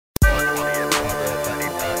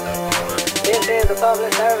a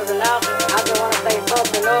public service announcement. I just wanna say fuck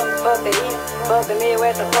the North, fuck the East, fuck the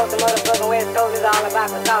Midwest, and fuck the motherfucking West Coast. It's all about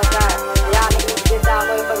the Soufside. Y'all niggas need to get y'all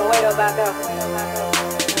motherfucking weight up out there.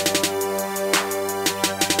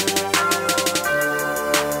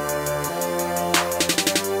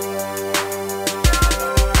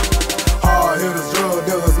 Drug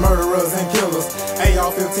dealers, murderers, and killers.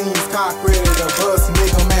 AR-15s, cock ready to bust,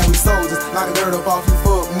 nigga, man, we soldiers. Knock the dirt up off you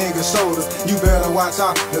fuck niggas' shoulders. You better watch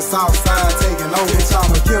out, the Soufside taking over. Bitch,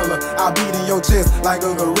 I'm a killer. I beat in your chest like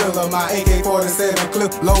a gorilla. My AK-47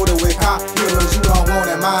 clip loaded with cop killers. You don't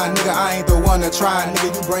want it, mine, nigga. I ain't the one to try,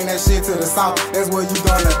 nigga. You bring that shit to the South, that's where you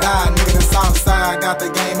gonna die, nigga. The Soufside got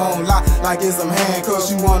the game on lock like it's some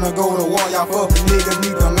handcuffs. You wanna go to war, y'all fuck niggas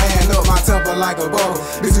need to man up. My temper like a bubble.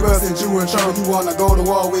 Bitch, you bustin' you in trouble. You wanna go to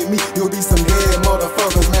war with me, you'll be some dead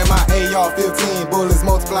motherfuckers. Man, my AR-15 bullets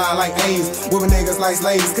multiplying like A's. Whipping niggas like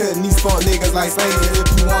slaves, cutting these fuck niggas like slaves. And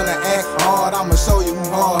if you wanna act hard, I'ma show you who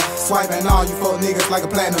hard. Swiping all you fuck niggas like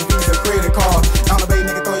a platinum Visa credit card. On the bay,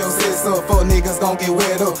 nigga, throw your sets up. Fuck niggas gon' get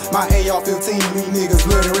wet up. My AR-15 leave niggas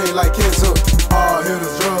bloody red like ketchup. Hard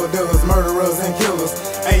hitters, drug dealers, murderers, and killers.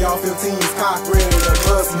 AR-15s, cock ready to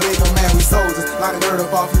bust, nigga, man, we soldiers. Knock the dirt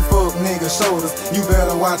up off you fuck niggas' shoulders. You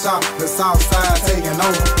better watch out, the Soufside taking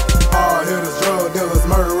over. Hard hitters, drug dealers,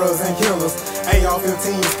 murderers, and killers.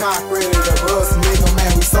 AR-15s, cock ready to bust, nigga,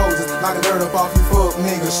 man, we soldiers. Knock the dirt up off you fuck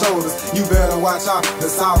niggas' shoulders. You better watch out, the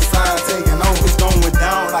Soufside taking over. It's going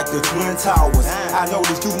down like the Twin Towers. I know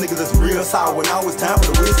these two niggas is real sour. Now it's time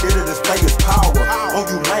for the risk to display his power. On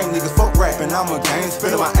you lame niggas, fuck rapping, I'm a game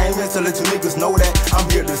spinner. My aim is to let you niggas know that I'm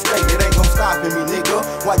here to stay. It ain't gon' stopping me, nigga.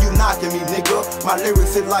 Why you knocking me, nigga? My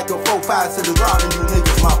lyrics hit like a 4-5 to the dropping you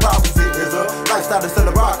niggas. My prophecy is a lifestyle to sell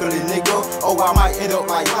a broccoli, nigga. Oh, I might end up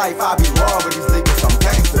like life, I be raw with these niggas, I'm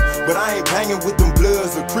gangster. But I ain't banging with them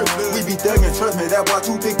bloods or crips. We be thugging, trust me, that why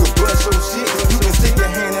Toofpick will bust your shit. You can stick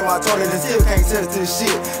your hand in my toilet and still can't test this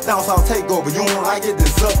shit. Down south takeover, you don't like it,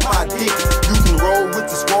 then suck my dick. You can roll with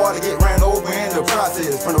the squad to get ran over in the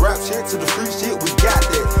process. From the rap shit to the street shit, we got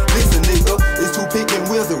that. Listen, nigga, it's Toofpick and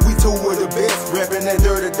Wizard, we two of the best. Rapping that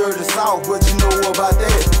dirty, dirty South, what you know about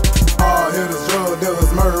that? Hard hitters, drug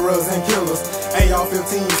dealers, murderers, and killers.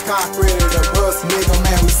 AR-15s, cock ready to bust, nigga,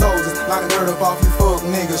 man, we soldiers. Knock the dirt up off you fuck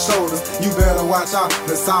niggas' shoulders. You better watch out,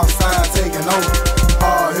 the Soufside taking over.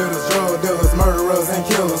 Hard hitters, drug dealers, murderers, and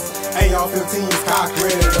killers. AR-15s, cock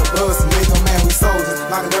ready to bust, nigga, man, we soldiers.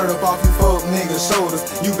 Knock the dirt up off you fuck niggas' shoulders.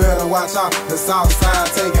 You better watch out, the Soufside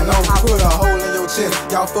taking over. I put a hole in your chest,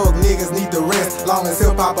 y'all fuck niggas need to rest. Long as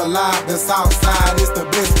hip-hop alive, the Soufside is the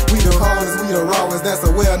best. We the hardest, we the rawest, that's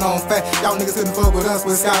a well-known fact. Y'all niggas couldn't fuck with us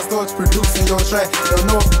with Sky Storch producing your track. The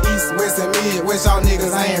North, East, West, and Midwest, y'all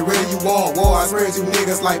niggas ain't ready, you want war. I spread you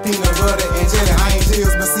niggas like peanut butter and jelly. I ain't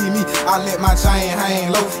chills, but see me, I let my chain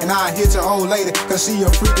hang low. And I hit your old lady, cause she a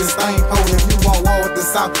freaking stain hoe. If you want war with the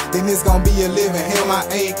South, then it's gonna be a living hell. My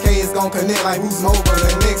AK is gonna connect like who's over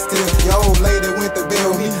the next till your old lady went to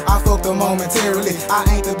bail me. I fucked her momentarily, I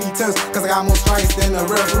ain't to be touched, cause I got more strikes than the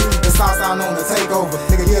referee. The Southside on the takeover,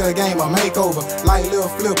 nigga get a game a makeover. Like Lil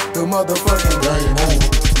Flip, the motherfucking game over.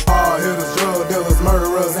 Hard hitters, drug dealers,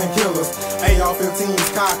 murderers, and killers. AR-15s,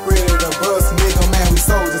 cock ready to bust, nigga, man, we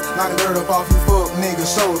soldiers. Knock the dirt up off you fuck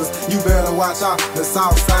niggas' shoulders. You better watch out, the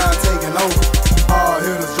Soufside taking over. Hard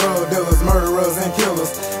hitters, drug dealers, murderers, and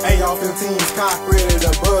killers. AR-15s, cock ready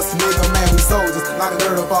to bust, nigga, man, we soldiers. Knock the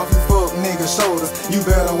dirt up off you fuck niggas' shoulders. You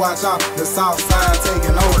better watch out, the Soufside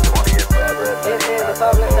taking over. This is a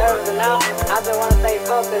public service announcement. I just wanna say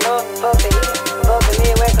fuck the North, fuck the East, fuck the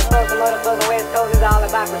Midwest, and fuck the motherfucking West Coast. It's all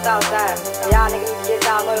about the Soufside. Y'all niggas need to get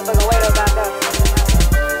y'all motherfucking weight up out there.